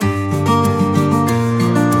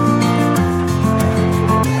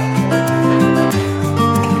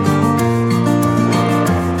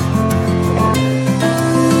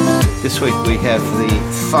we have the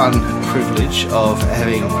fun privilege of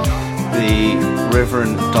having the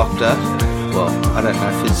Reverend Doctor, well, I don't know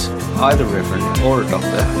if it's either Reverend or a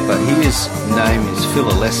Doctor, but his name is Phil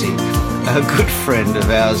Alessi, a good friend of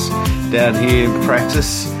ours down here in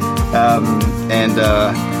practice. And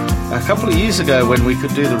a couple of years ago, when we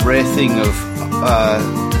could do the rare thing of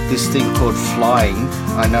this thing called flying,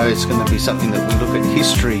 I know it's going to be something that we look at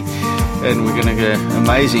history and we're going to go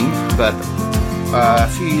amazing, but a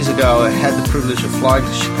few years ago I had the privilege of flying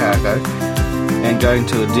to Chicago and going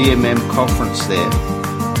to a DMM conference there.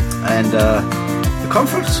 And the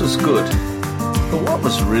conference was good, but what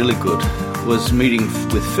was really good was meeting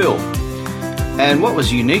with Phil. And what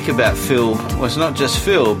was unique about Phil was not just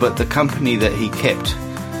Phil, but the company that he kept.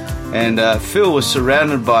 And Phil was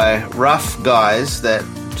surrounded by rough guys that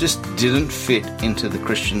just didn't fit into the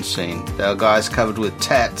Christian scene. They were guys covered with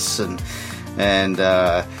tats and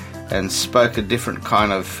spoke a different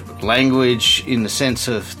kind of language in the sense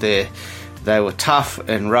of they were tough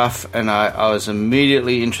and rough. And I was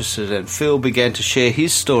immediately interested, and Phil began to share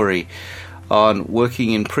his story on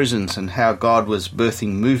working in prisons and how God was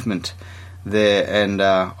birthing movement there. And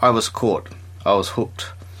I was caught. I was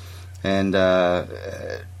hooked. And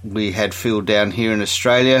we had Phil down here in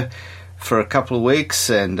Australia for a couple of weeks,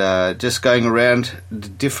 and just going around the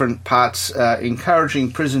different parts,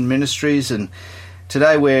 encouraging prison ministries. And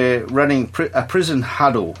today we're running a prison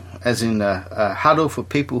huddle, as in a huddle for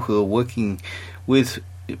people who are working with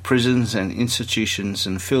prisons and institutions,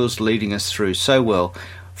 and Phil's leading us through so well.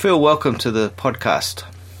 Phil, welcome to the podcast.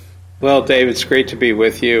 Well, Dave, it's great to be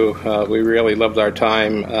with you. We really loved our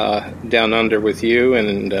time down under with you,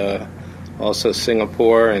 and also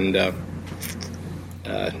Singapore and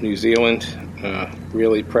New Zealand.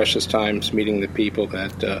 Really precious times meeting the people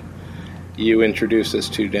that you introduced us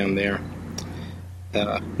to down there.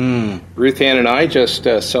 Ruth Ann and I just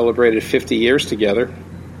celebrated 50 years together,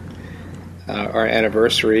 our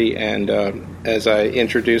anniversary, and as I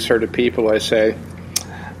introduce her to people, I say,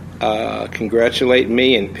 congratulate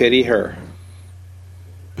me and pity her.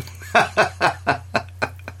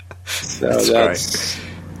 So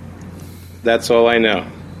that's all I know.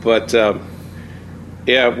 But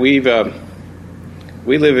yeah, we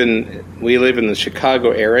live in the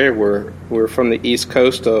Chicago area. We're from the East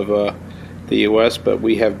Coast of the U.S., but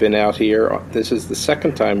we have been out here. This is the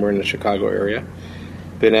second time we're in the Chicago area.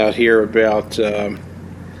 Been out here about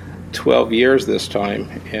 12 years this time,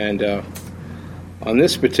 and on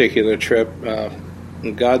this particular trip,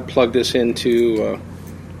 God plugged us into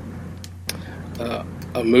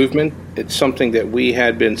a movement. It's something that we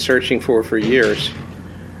had been searching for years,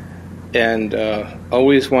 and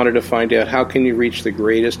always wanted to find out how can you reach the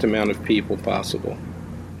greatest amount of people possible.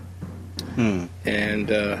 And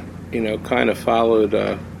kind of followed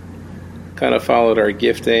our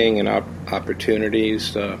gifting and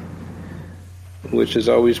opportunities, which has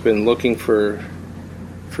always been looking for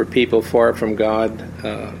people far from God,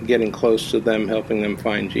 getting close to them, helping them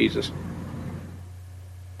find Jesus.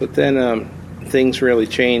 But then things really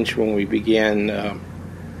changed when we began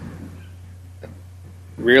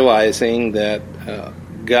realizing that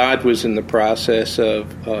God was in the process of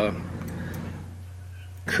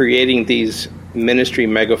creating these ministry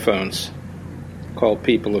megaphones called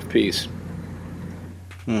People of Peace,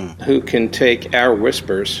 who can take our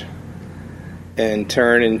whispers and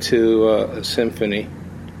turn into a symphony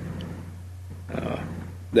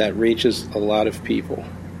that reaches a lot of people.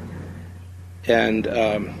 And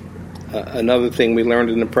another thing we learned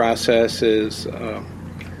in the process is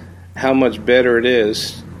how much better it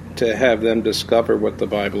is to have them discover what the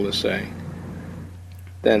Bible is saying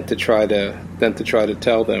than to try to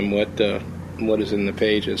tell them what is in the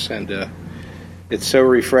pages. And it's so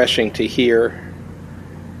refreshing to hear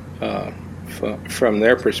from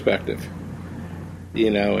their perspective,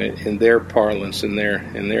 in their parlance, in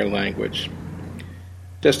their language.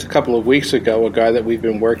 Just a couple of weeks ago, a guy that we've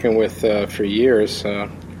been working with for years,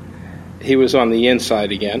 he was on the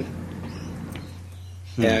inside again,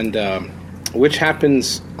 and which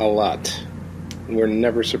happens a lot. We're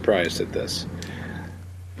never surprised at this.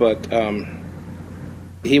 But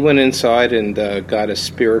he went inside and got a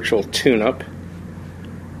spiritual tune-up,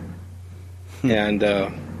 and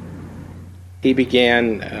he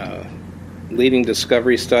began leading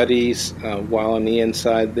discovery studies while on the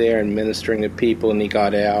inside there and ministering to people, and he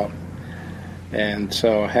got out. And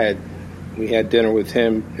so we had dinner with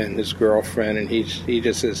him and his girlfriend, and he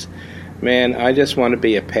just says, man, I just want to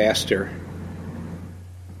be a pastor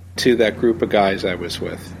to that group of guys I was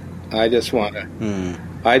with. I just want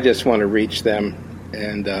to reach them.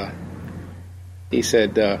 And he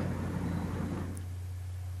said,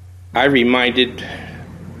 I reminded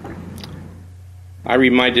I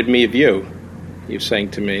reminded me of you. You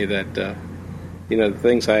saying to me that the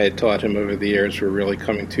things I had taught him over the years were really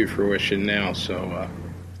coming to fruition now. So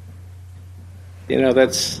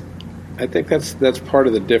I think that's part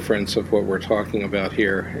of the difference of what we're talking about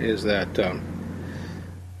here, is that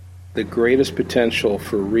the greatest potential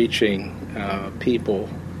for reaching people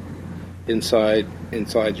inside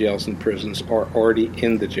jails and prisons are already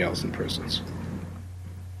in the jails and prisons.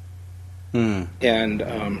 And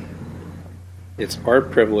it's our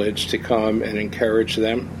privilege to come and encourage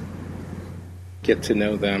them, get to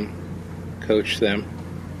know them, coach them,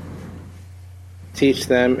 teach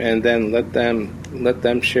them, and then let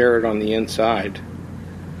them share it on the inside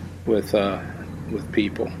with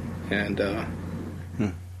people. And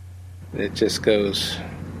it just goes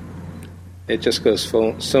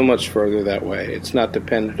so much further that way. It's not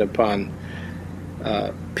dependent upon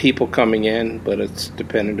people coming in, but it's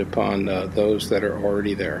dependent upon those that are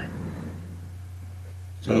already there.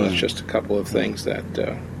 So that's just a couple of things that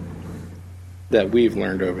we've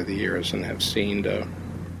learned over the years and have seen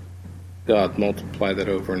God multiply that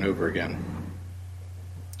over and over again.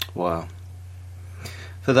 Wow.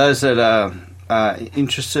 For those that are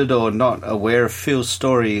interested or not aware of Phil's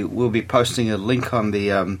story, we'll be posting a link on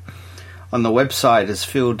the website, as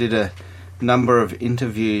Phil did a number of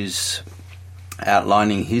interviews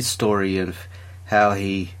outlining his story of how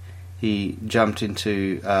he jumped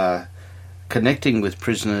into connecting with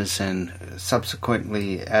prisoners, and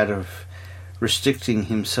subsequently, out of restricting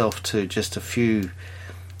himself to just a few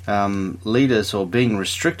leaders, or being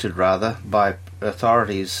restricted rather by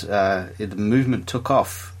authorities, the movement took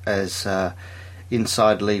off as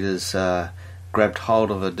inside leaders grabbed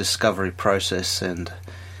hold of a discovery process and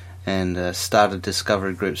started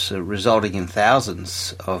discovery groups, resulting in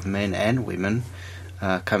thousands of men and women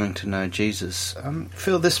coming to know Jesus.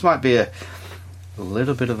 Phil, this might be a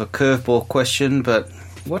little bit of a curveball question, but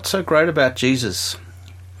what's so great about Jesus?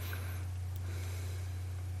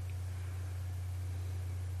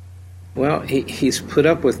 Well, he's put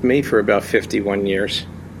up with me for about 51 years.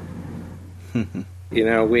 Ruth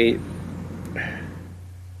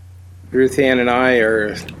Ann and I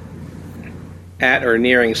are at or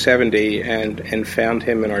nearing 70 and found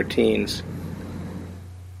him in our teens.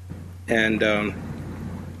 And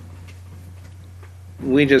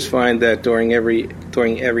we just find that during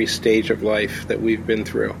every stage of life that we've been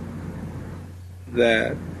through,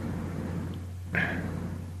 that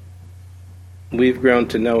we've grown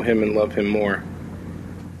to know him and love him more.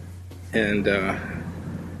 And I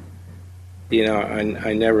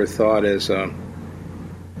never thought as a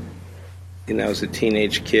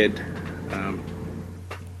teenage kid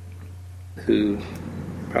who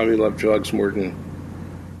probably loved drugs more than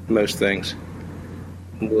most things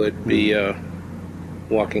would be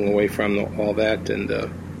walking away from all that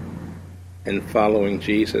and following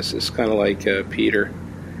Jesus. It's kind of like Peter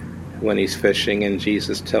when he's fishing and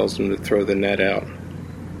Jesus tells him to throw the net out.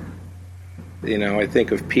 I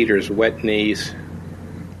think of Peter's wet knees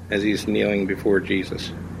as he's kneeling before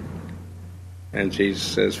Jesus. And Jesus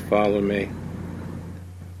says, "Follow me,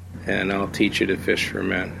 and I'll teach you to fish for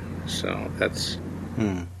men." So that's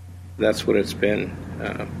what it's been.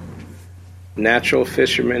 Natural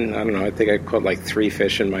fisherman, I don't know, I think I caught like 3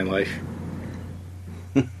 fish in my life.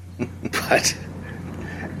 But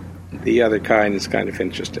the other kind is kind of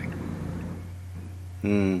interesting.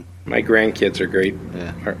 My grandkids are great.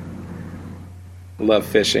 Yeah. Love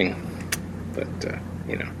fishing, but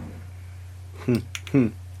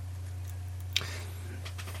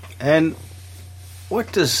And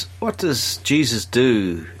what does Jesus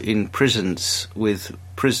do in prisons with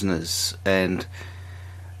prisoners and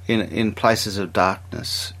in places of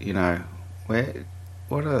darkness?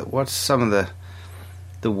 What's some of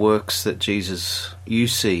the works that Jesus you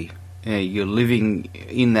see? You're living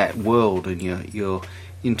in that world and you're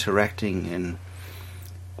interacting, and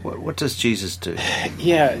what does Jesus do?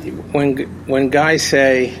 Yeah, when guys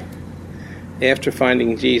say, after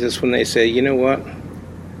finding Jesus, when they say, "You know what?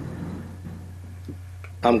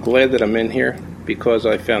 I'm glad that I'm in here because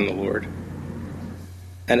I found the Lord.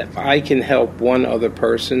 And if I can help one other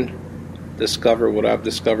person discover what I've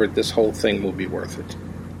discovered, this whole thing will be worth it."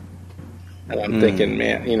 And I'm thinking,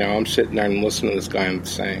 man, I'm sitting there and listening to this guy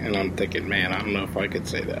and I'm thinking, man, I don't know if I could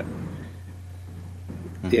say that.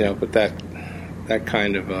 But that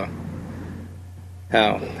kind of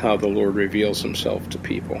how the Lord reveals himself to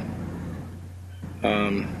people.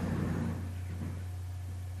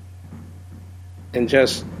 And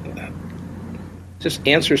just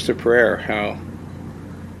answers to prayer, how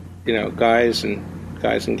guys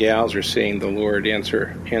and gals are seeing the Lord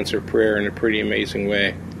answer prayer in a pretty amazing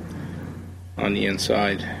way on the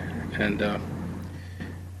inside. And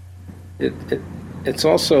it's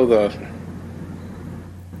also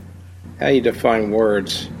how you define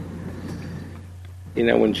words.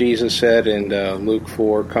 When Jesus said in Luke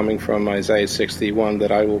 4, coming from Isaiah 61,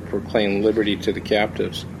 that I will proclaim liberty to the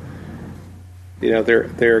captives.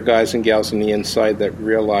 There are guys and gals on the inside that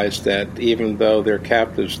realize that even though they're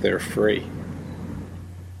captives, they're free.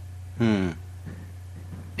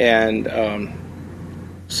 And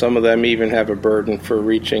some of them even have a burden for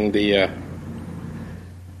reaching their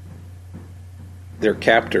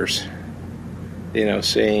captors.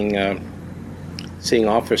 Seeing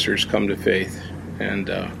officers come to faith. And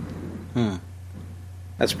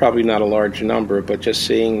that's probably not a large number, but just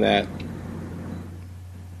seeing that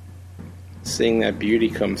beauty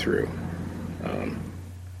come through.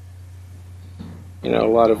 A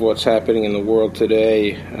lot of what's happening in the world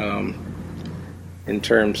today, in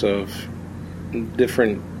terms of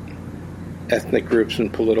different ethnic groups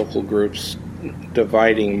and political groups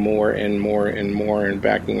dividing more and more and more and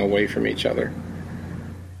backing away from each other.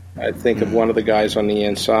 I think of one of the guys on the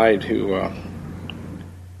inside who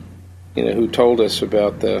told us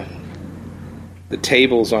about the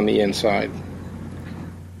tables on the inside.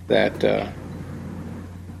 That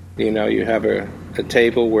you have a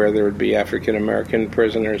table where there would be African American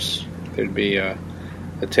prisoners. There'd be a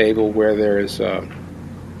table where there's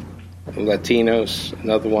Latinos.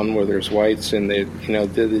 Another one where there's whites, and they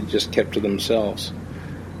just kept to themselves.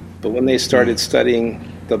 But when they started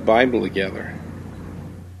studying the Bible together,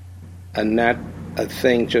 a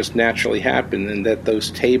thing just naturally happened, and that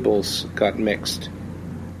those tables got mixed.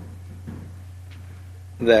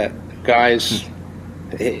 That guys,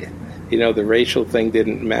 the racial thing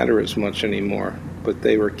didn't matter as much anymore, but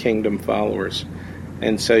they were kingdom followers.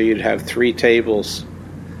 And so you'd have 3 tables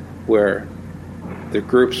where the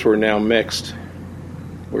groups were now mixed.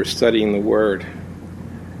 We're studying the Word.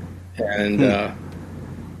 And,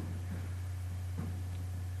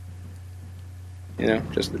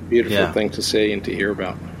 just a beautiful thing to see and to hear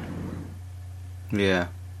about. Yeah.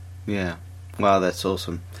 Wow, that's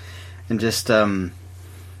awesome. And just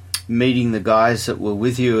meeting the guys that were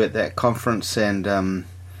with you at that conference, and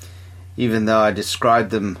even though I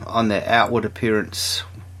described them on their outward appearance,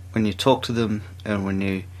 when you talked to them and when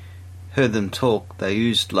you heard them talk, they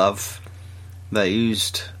used love, they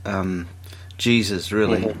used Jesus,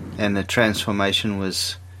 really, and the transformation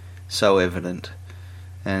was so evident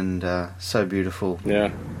and so beautiful.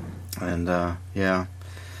 Yeah. And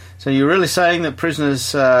so you're really saying that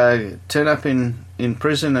prisoners turn up in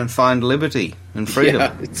prison and find liberty and freedom.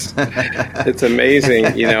 Yeah, it's amazing.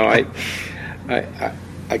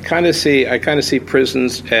 I kind of see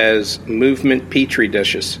prisons as movement petri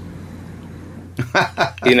dishes.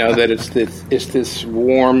 That it's this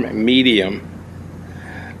warm medium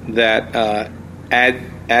that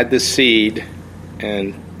add the seed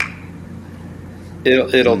and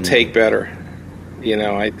it'll take better.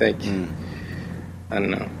 I think I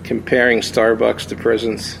don't know, comparing Starbucks to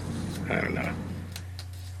prisons, I don't know.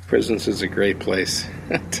 Prisons is a great place.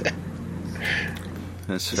 That's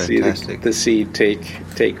fantastic. See the seed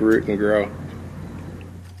take root and grow.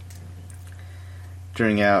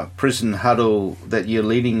 During our prison huddle that you're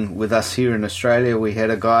leading with us here in Australia, we had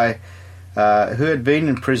a guy who had been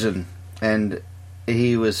in prison, and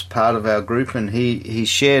he was part of our group, and he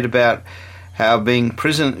shared about how going to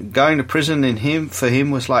prison for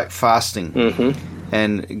him was like fasting,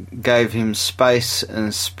 and gave him space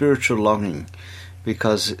and spiritual longing,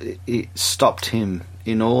 because it stopped him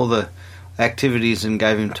in all the activities and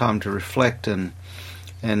gave him time to reflect, and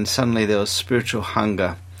suddenly there was spiritual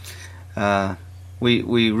hunger.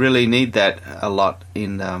 We really need that a lot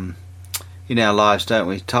in our lives, don't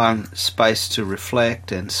we? Time, space to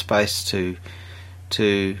reflect, and space to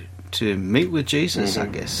meet with Jesus, I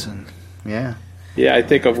guess. And yeah, I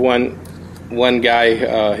think of one guy.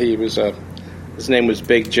 His name was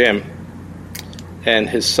Big Jim, and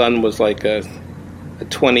his son was like a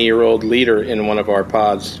 20-year-old leader in one of our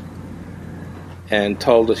pods, and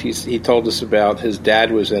he told us about his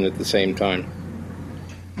dad was in at the same time.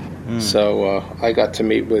 So I got to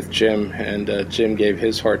meet with Jim, and Jim gave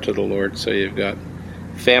his heart to the Lord. So you've got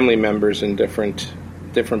family members in different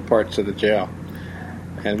parts of the jail.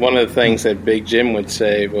 And one of the things that Big Jim would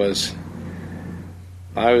say was,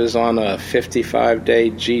 I was on a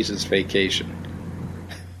 55-day Jesus vacation.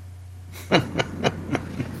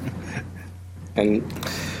 And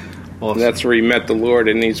awesome. That's where he met the Lord,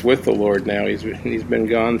 and he's with the Lord now. He's been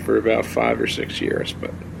gone for about 5 or 6 years,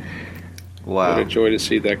 but wow, what a joy to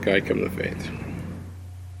see that guy come to faith.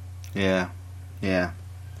 Yeah.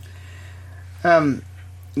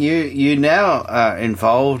 You now are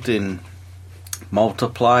involved in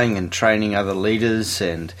multiplying and training other leaders,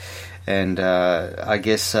 and and I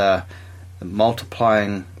guess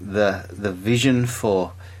multiplying the vision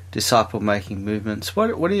for disciple making movements. What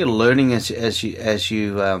are you learning as you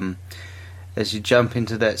jump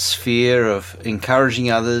into that sphere of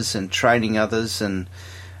encouraging others and training others, and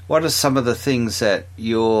what are some of the things that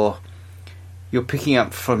you're picking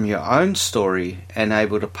up from your own story and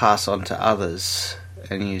able to pass on to others,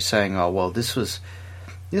 and you're saying, oh well, this is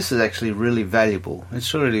actually really valuable,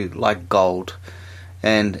 it's really like gold,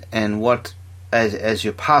 and what as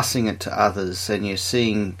you're passing it to others and you're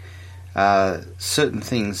seeing certain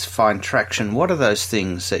things find traction, what are those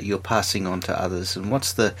things that you're passing on to others, and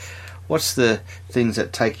what's the things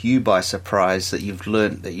that take you by surprise that you've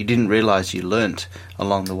learnt that you didn't realize you learnt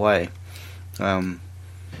along the way?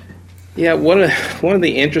 Yeah, one of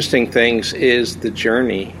the interesting things is the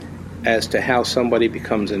journey as to how somebody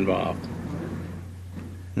becomes involved.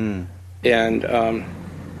 And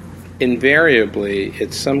invariably,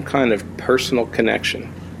 it's some kind of personal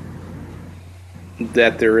connection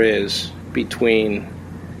that there is between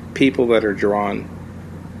people that are drawn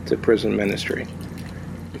to prison ministry.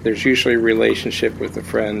 There's usually a relationship with a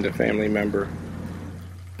friend, a family member,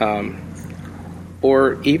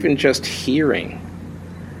 or even just hearing.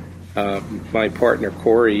 My partner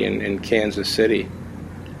Corey in Kansas City,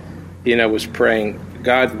 was praying,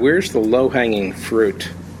 God, where's the low-hanging fruit?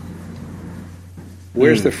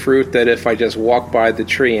 Where's the fruit that if I just walk by the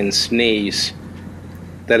tree and sneeze,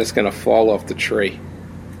 that it's going to fall off the tree?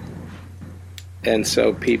 And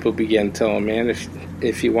so people began telling him, man,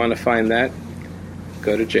 if you want to find that,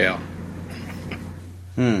 go to jail.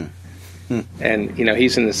 And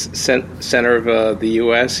he's in the center of the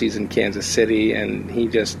U.S. He's in Kansas City, and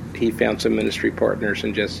he found some ministry partners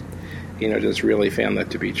and just really found that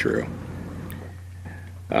to be true.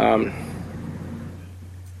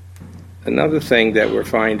 Another thing that we're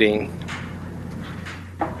finding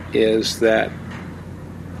is that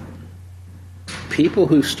people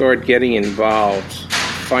who start getting involved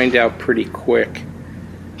find out pretty quick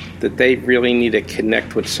that they really need to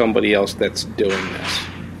connect with somebody else that's doing this.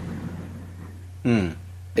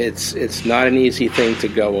 It's not an easy thing to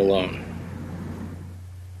go alone.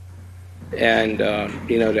 And,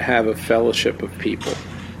 to have a fellowship of people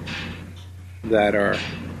that are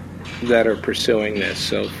pursuing this.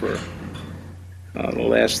 So for the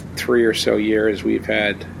last 3 or so years, we've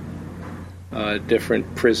had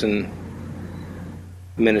different prison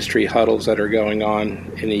ministry huddles that are going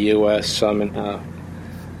on in the U.S., some in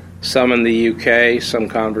the U.K., some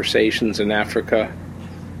conversations in Africa.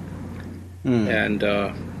 And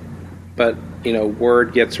but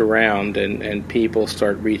word gets around and people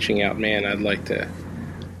start reaching out. Man, I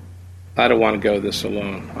don't want to go this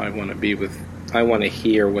alone. I want to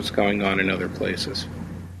hear what's going on in other places.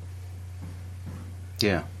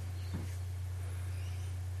 Yeah.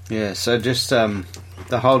 So just the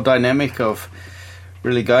whole dynamic of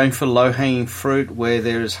really going for low-hanging fruit where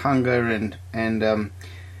there is hunger, and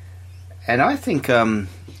I think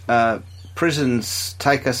prisons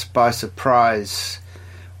take us by surprise.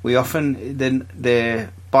 We often,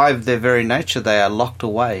 they're by their very nature, they are locked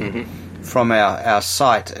away from our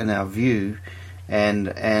sight and our view,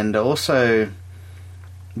 and also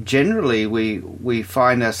generally we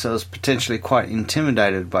find ourselves potentially quite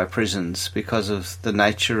intimidated by prisons because of the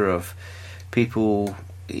nature of people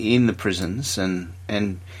in the prisons, and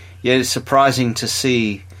yet it's surprising to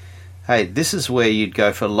see, hey, this is where you'd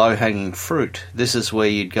go for low-hanging fruit. This is where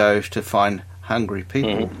you'd go to find hungry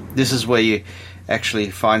people. This is where you actually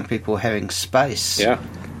find people having space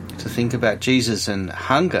to think about Jesus and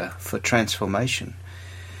hunger for transformation.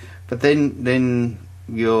 But then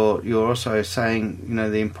you're also saying,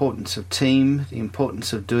 the importance of team, the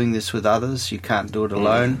importance of doing this with others. You can't do it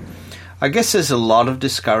alone. I guess there's a lot of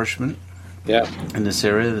discouragement in this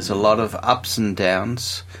area. There's a lot of ups and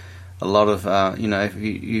downs. A lot of,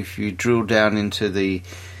 if you drill down into the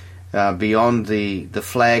beyond the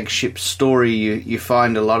flagship story, you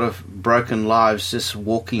find a lot of broken lives just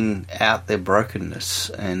walking out their brokenness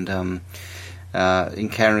and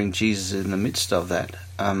encountering Jesus in the midst of that.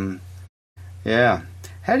 How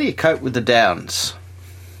do you cope with the downs?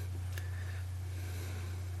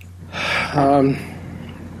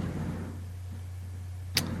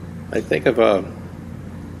 I think of a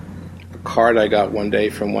card I got one day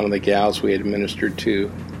from one of the gals we had ministered to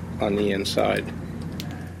on the inside.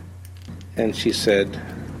 And she said,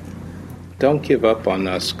 "Don't give up on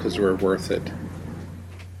us because we're worth it."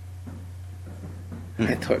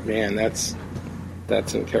 I thought, man, that's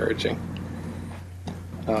encouraging.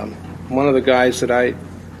 One of the guys that I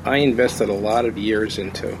invested a lot of years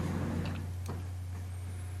into,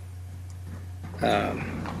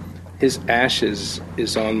 his ashes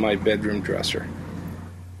is on my bedroom dresser.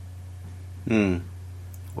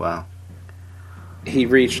 Wow. He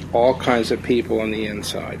reached all kinds of people on the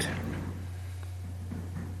inside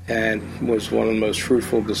and was one of the most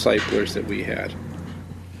fruitful disciplers that we had.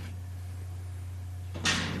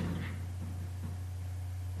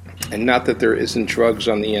 And not that there isn't drugs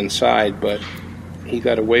on the inside, but he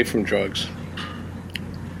got away from drugs.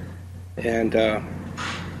 And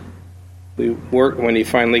we worked, when he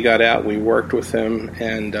finally got out, we worked with him,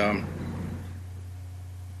 and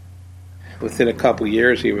within a couple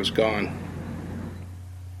years he was gone.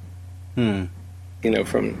 From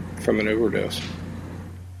an overdose.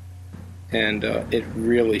 And it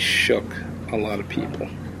really shook a lot of people.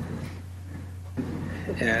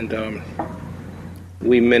 And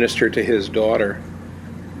we ministered to his daughter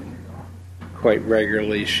quite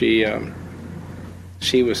regularly. She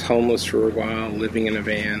was homeless for a while, living in a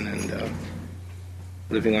van and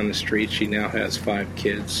living on the street. She now has 5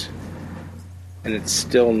 kids, and it's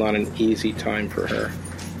still not an easy time for her.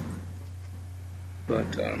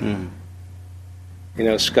 But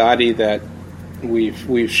Scotty, that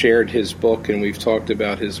we've shared his book and we've talked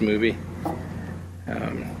about his movie.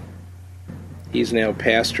 He's now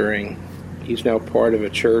pastoring. He's now part of a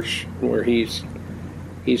church where he's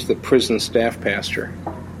the prison staff pastor.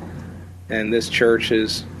 And this church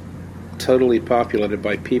is totally populated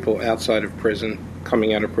by people outside of prison,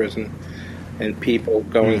 coming out of prison, and people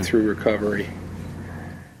going through recovery.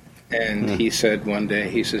 And he said one day,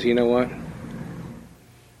 he says, you know what?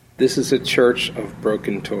 This is a church of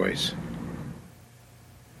broken toys.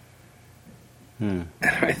 And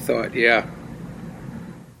I thought, yeah.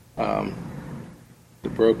 The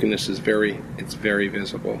brokenness is very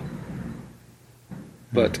visible.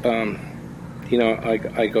 But,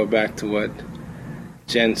 I go back to what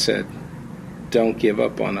Jen said. Don't give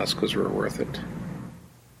up on us because we're worth it.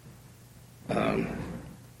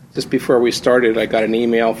 Just before we started, I got an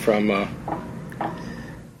email from,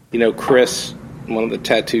 Chris, one of the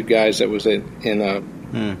tattooed guys that was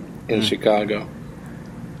in Chicago.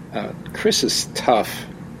 Chris is tough,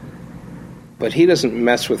 but he doesn't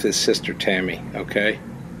mess with his sister Tammy, okay?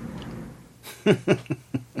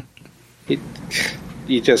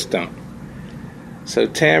 You just don't. So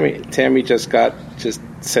Tammy just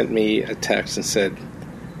sent me a text and said,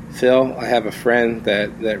 Phil, I have a friend that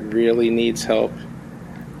really needs help,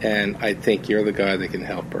 and I think you're the guy that can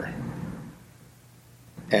help her.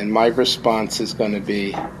 And my response is going to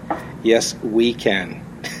be, yes, we can.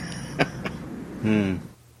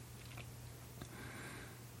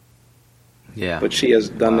 Yeah. But she has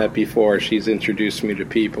done that before. She's introduced me to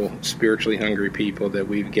people, spiritually hungry people that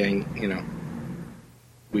we've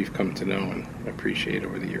come to know and appreciate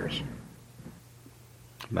over the years.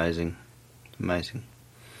 Amazing.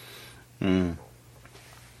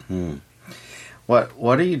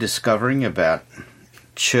 What are you discovering about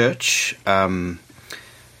church?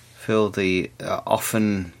 Phil,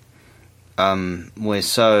 often we're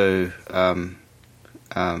so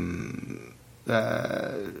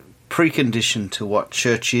preconditioned to what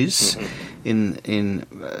church is in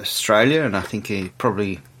Australia, and I think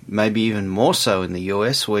probably maybe even more so in the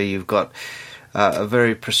US, where you've got a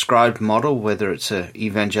very prescribed model, whether it's a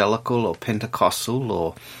evangelical or Pentecostal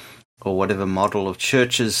or whatever model of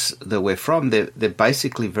churches that we're from. They're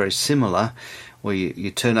basically very similar, where you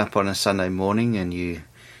turn up on a Sunday morning and you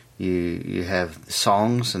have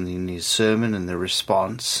songs and then your sermon and the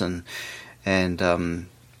response and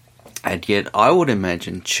yet I would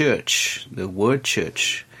imagine church, the word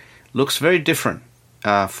church, looks very different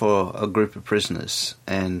for a group of prisoners.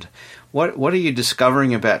 And what are you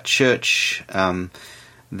discovering about church that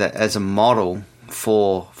as a model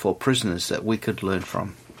for prisoners that we could learn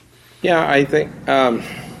from? Yeah, I think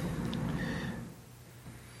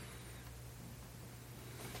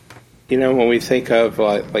when we think of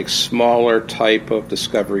like smaller type of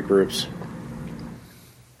discovery groups,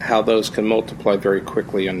 how those can multiply very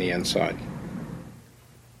quickly on the inside,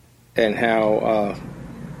 and how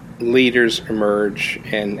leaders emerge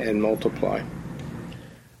and multiply.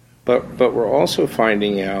 But we're also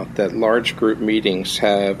finding out that large group meetings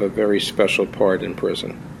have a very special part in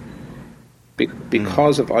prison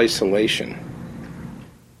because of isolation.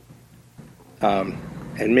 And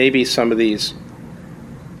maybe some of these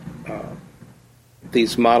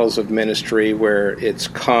models of ministry where it's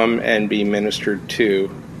come and be ministered to,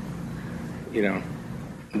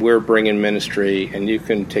 we're bringing ministry and you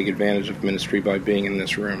can take advantage of ministry by being in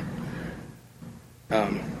this room.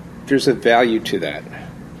 There's a value to that.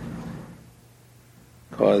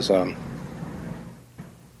 Because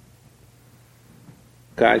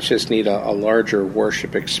guys just need a larger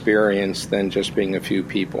worship experience than just being a few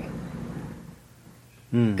people.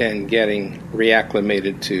 and getting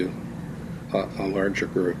reacclimated to a larger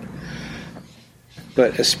group.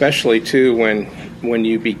 But especially, too, when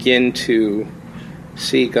you begin to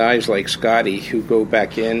see guys like Scotty who go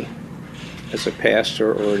back in as a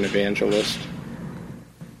pastor or an evangelist,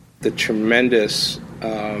 the tremendous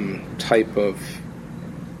type of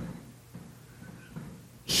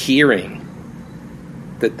hearing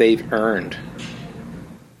that they've earned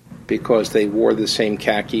because they wore the same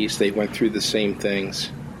khakis, they went through the same things,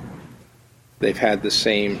 they've had the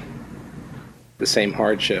same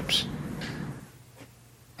hardships.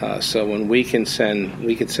 So when we can send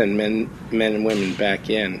men and women back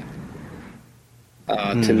in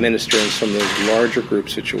to minister in some of those larger group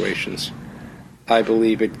situations, I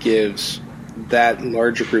believe it gives that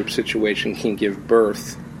larger group situation can give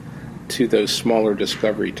birth to those smaller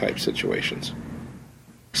discovery type situations.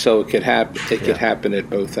 So it could happen. It could happen at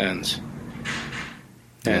both ends.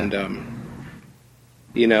 And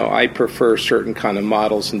I prefer certain kind of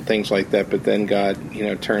models and things like that. But then God,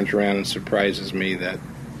 turns around and surprises me that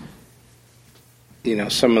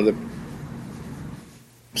some of the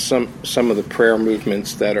prayer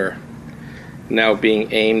movements that are now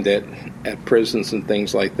being aimed at prisons and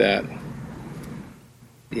things like that,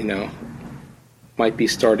 might be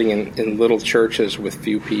starting in little churches with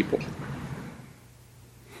few people.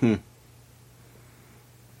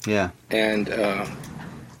 Yeah. And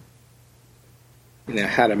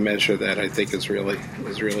how to measure that, I think, is really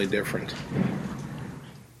different.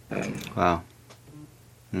 Wow.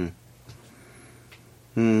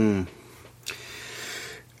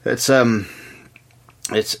 It's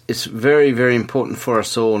very, very important for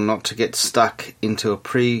us all not to get stuck into a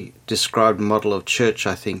pre-described model of church,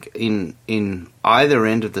 I think, in either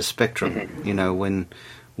end of the spectrum.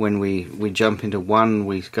 When we jump into one,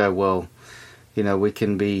 we go, well, we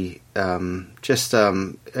can be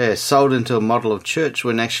sold into a model of church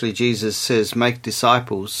when actually Jesus says, make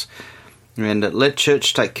disciples, and let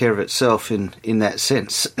church take care of itself in that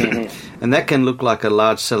sense. And that can look like a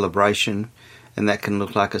large celebration, and that can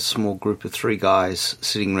look like a small group of 3 guys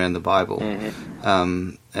sitting around the Bible.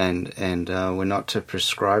 And we're not to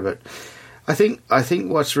prescribe it. I think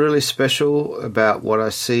what's really special about what I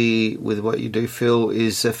see with what you do, Phil,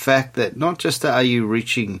 is the fact that not just are you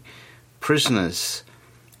reaching prisoners,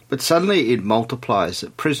 but suddenly it multiplies.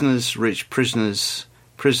 Prisoners reach prisoners,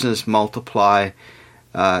 prisoners multiply.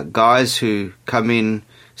 Guys who come in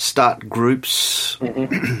start groups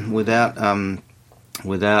without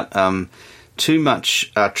too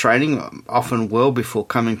much training, often well before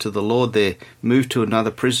coming to the Lord. They move to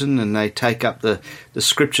another prison and they take up the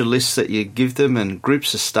scripture lists that you give them, and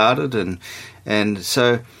groups are started. And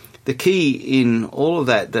so the key in all of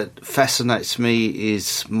that fascinates me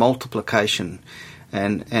is multiplication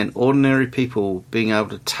and ordinary people being able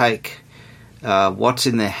to take what's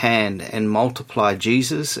in their hand and multiply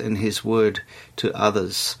Jesus and his word to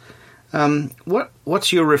others.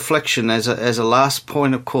 What's your reflection as a last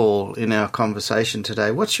point of call in our conversation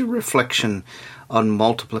today? What's your reflection on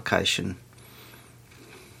multiplication?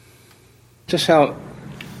 Just how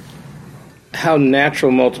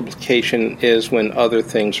natural multiplication is when other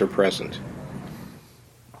things are present.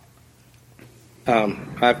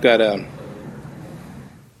 I've got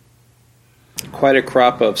quite a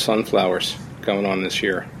crop of sunflowers going on this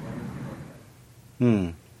year.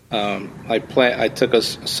 I took a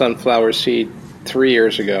sunflower seed 3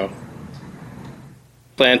 years ago,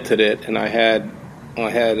 planted it, and I had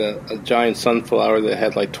a giant sunflower that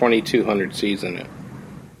had like 2,200 seeds in it.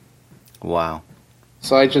 Wow.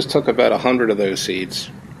 So I just took about 100 of those seeds,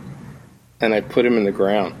 and I put them in the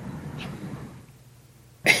ground.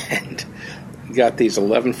 And got these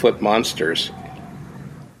 11-foot monsters,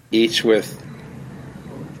 each with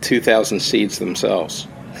 2,000 seeds themselves.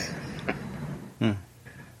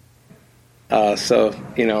 So,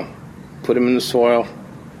 put them in the soil,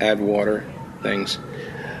 add water, things.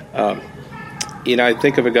 I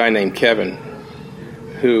think of a guy named Kevin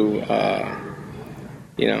who,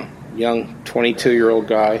 young 22-year-old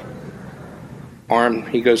guy,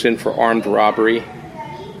 he goes in for armed robbery,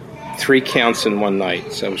 3 counts in one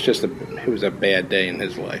night. So it was a bad day in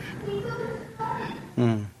his life.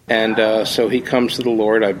 And so he comes to the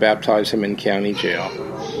Lord. I baptize him in county jail.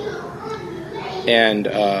 And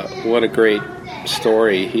what a great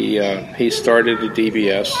story! He started a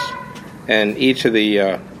DBS, and each of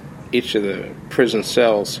the prison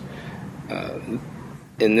cells,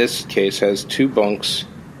 in this case, has 2 bunks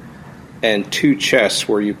and 2 chests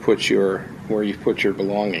where you put your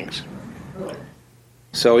belongings.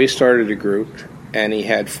 So he started a group, and he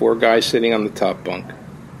had 4 guys sitting on the top bunk,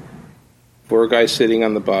 4 guys sitting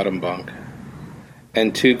on the bottom bunk,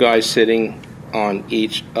 and 2 guys sitting on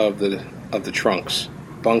each of the trunks,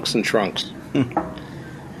 bunks and trunks.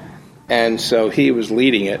 And so he was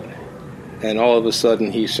leading it, and all of a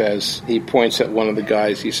sudden he points at one of the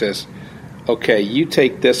guys, he says, "Okay, you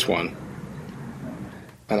take this one,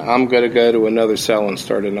 and I'm going to go to another cell and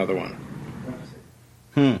start another one."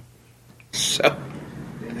 So,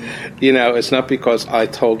 it's not because I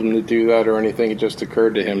told him to do that or anything. It just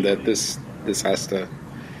occurred to him that this has to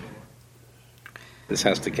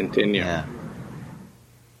continue. Yeah.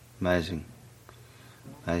 Amazing.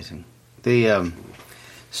 The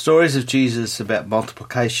stories of Jesus about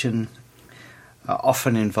multiplication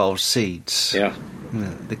often involve seeds. Yeah.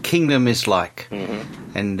 The kingdom is like.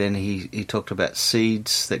 Mm-hmm. And then he talked about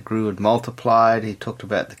seeds that grew and multiplied. He talked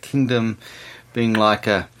about the kingdom being like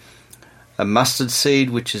a mustard seed,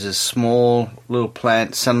 which is a small little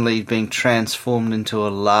plant, suddenly being transformed into a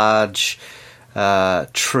large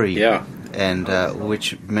tree. Yeah. And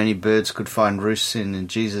which many birds could find roosts in. And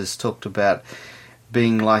Jesus talked about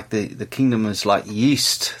being like the kingdom is like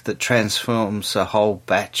yeast that transforms a whole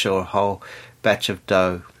batch or a whole batch of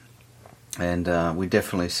dough. And we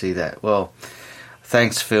definitely see that. Well,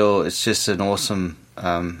 thanks, Phil. It's just an awesome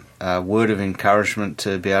word of encouragement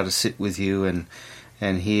to be able to sit with you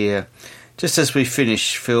and hear. Just as we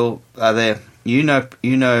finish, Phil, are there you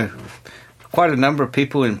know quite a number of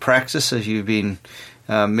people in Praxis as you've been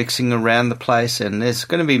mixing around the place, and there's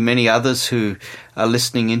going to be many others who are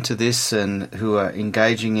listening into this and who are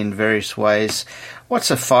engaging in various ways. What's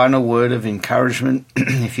a final word of encouragement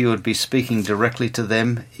if you would be speaking directly to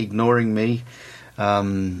them, ignoring me?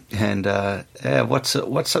 What's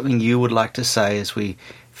something you would like to say as we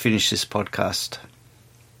finish this podcast?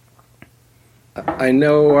 I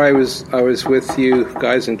know I was with you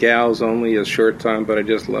guys and gals only a short time, but I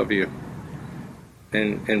just love you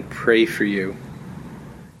and pray for you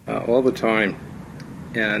all the time,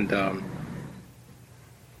 and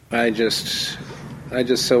I just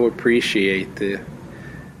so appreciate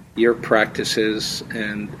your practices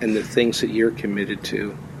and the things that you're committed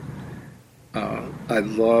to. I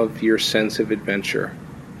love your sense of adventure,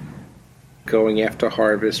 going after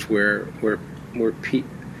harvest where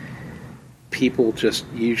people just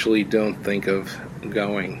usually don't think of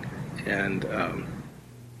going. And,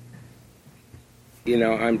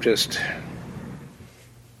 I'm just,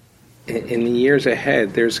 in the years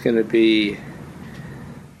ahead, there's going to be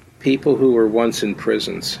people who were once in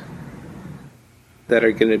prisons that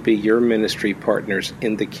are going to be your ministry partners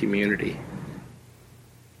in the community.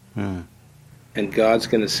 And God's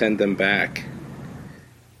going to send them back.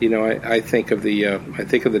 I think of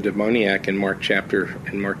the demoniac in Mark chapter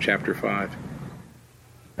 5.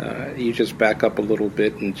 You just back up a little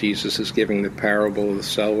bit, and Jesus is giving the parable of the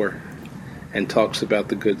sower and talks about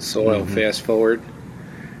the good soil. Mm-hmm. Fast forward,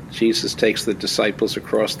 Jesus takes the disciples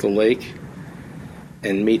across the lake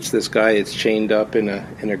and meets this guy that's chained up in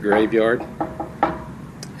a graveyard,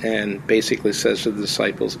 and basically says to the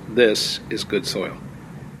disciples, "This is good soil."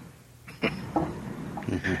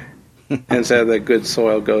 Mm-hmm. And so the good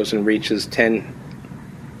soil goes and reaches 10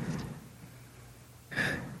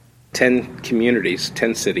 communities,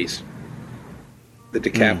 10 cities, the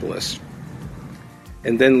Decapolis.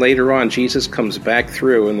 And then later on, Jesus comes back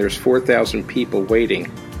through, and there's 4,000 people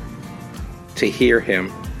waiting to hear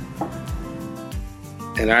him.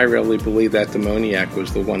 And I really believe that demoniac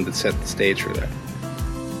was the one that set the stage for that.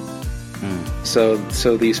 So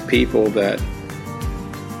these people that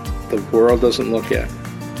the world doesn't look at,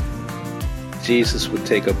 Jesus would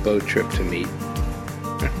take a boat trip to meet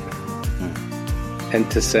and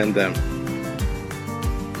to send them.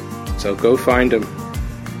 So go find them.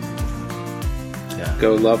 Yeah.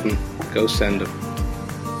 Go love them. Go send them.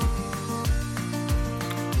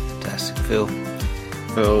 Fantastic, Phil.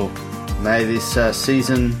 Phil, may this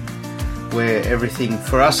season where everything,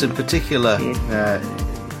 for us in particular,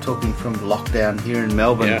 talking from lockdown here in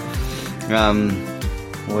Melbourne,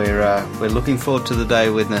 we're looking forward to the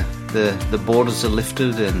day when the borders are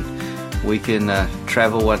lifted and we can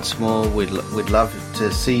travel once more. We'd love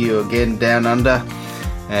to see you again down under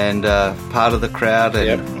and part of the crowd,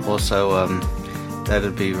 and also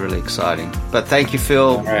that'd be really exciting. But thank you,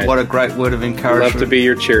 Phil. Right. What a great word of encouragement. Love to be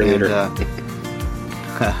your cheerleader.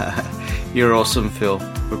 And, you're awesome, Phil.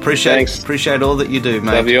 Appreciate all that you do,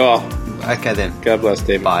 mate. Love you all. Okay then. God bless,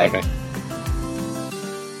 David. Bye. Bye.